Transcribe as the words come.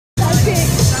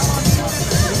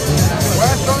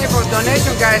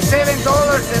donation, guys. $7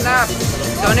 and up.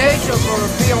 Donation for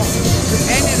film.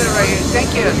 Ending it right here.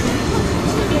 Thank you.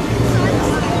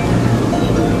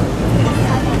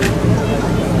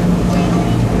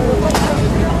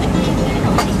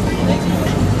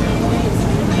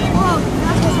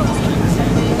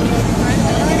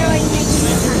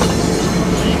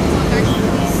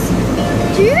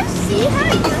 Do you see how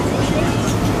it does it?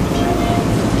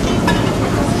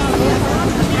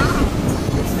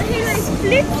 He like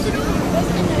flips it over.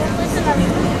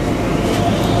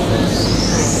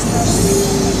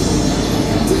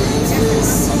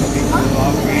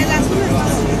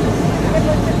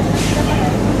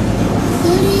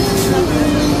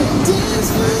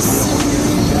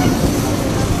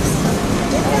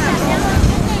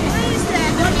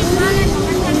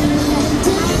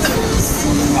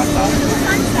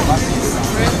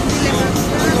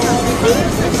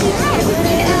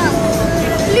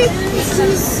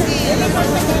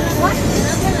 What?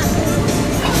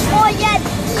 Oh yeah,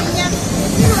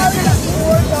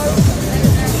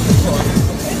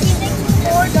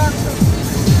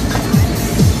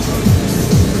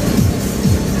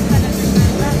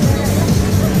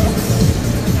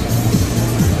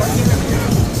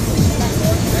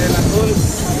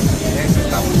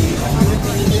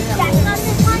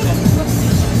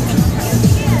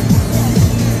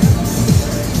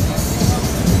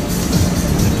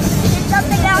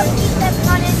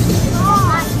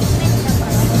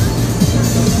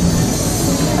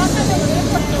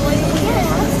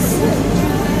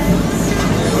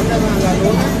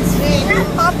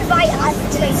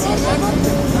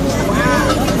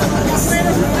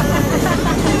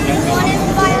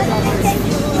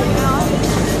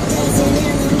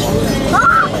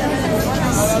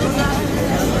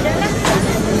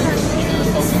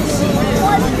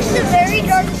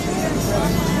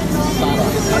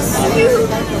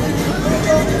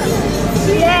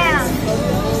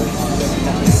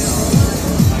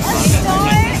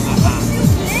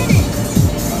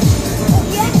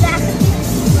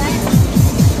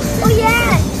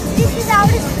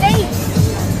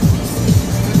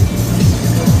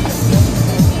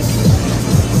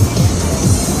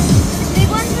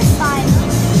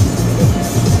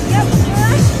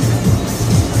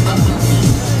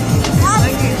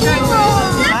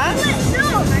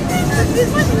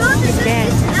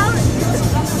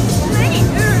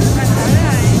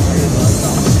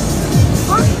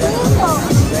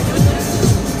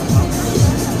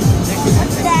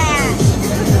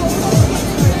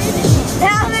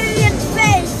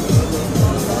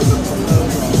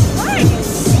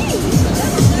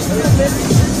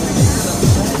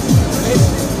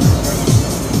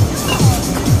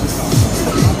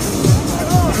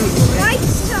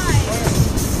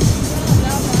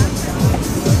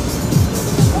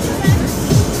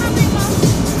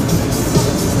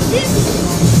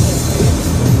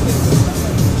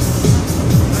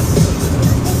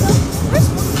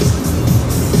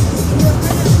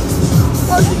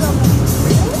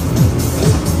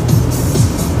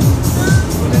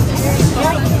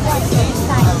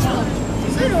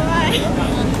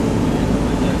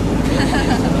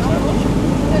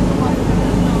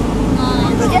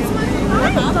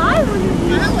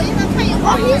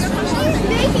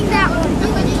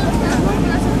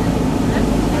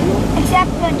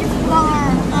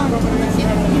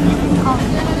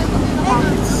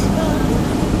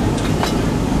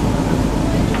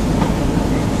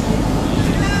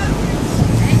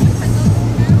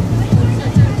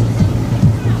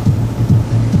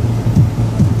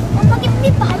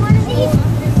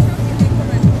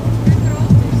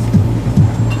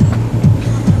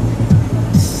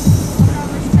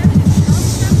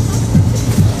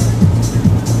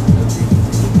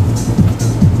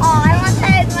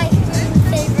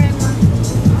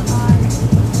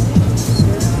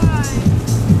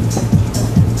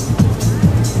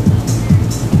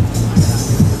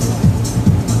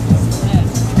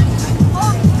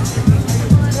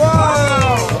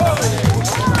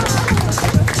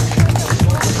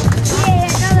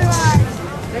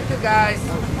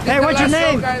 Hey, what's your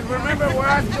name? Guys, remember we're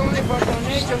asking only for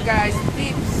donation, guys.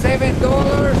 Tip $7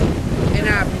 and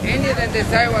up. Any that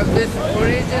decide was this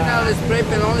original spray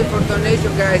pen only for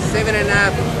donation, guys. 7 and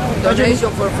up.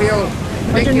 Donation for field.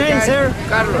 What's your name, sir?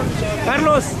 Carlos.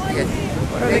 Carlos. Yes.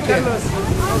 Thank Carlos.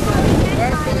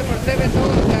 We're asking for $7,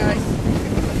 guys.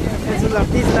 Es el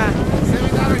artista.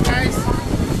 $7, guys.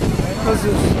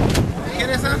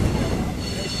 ¿Quieres esa?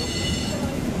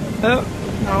 No,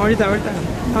 ahorita.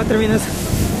 No terminas.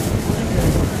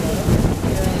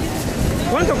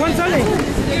 ¿Cuánto sale?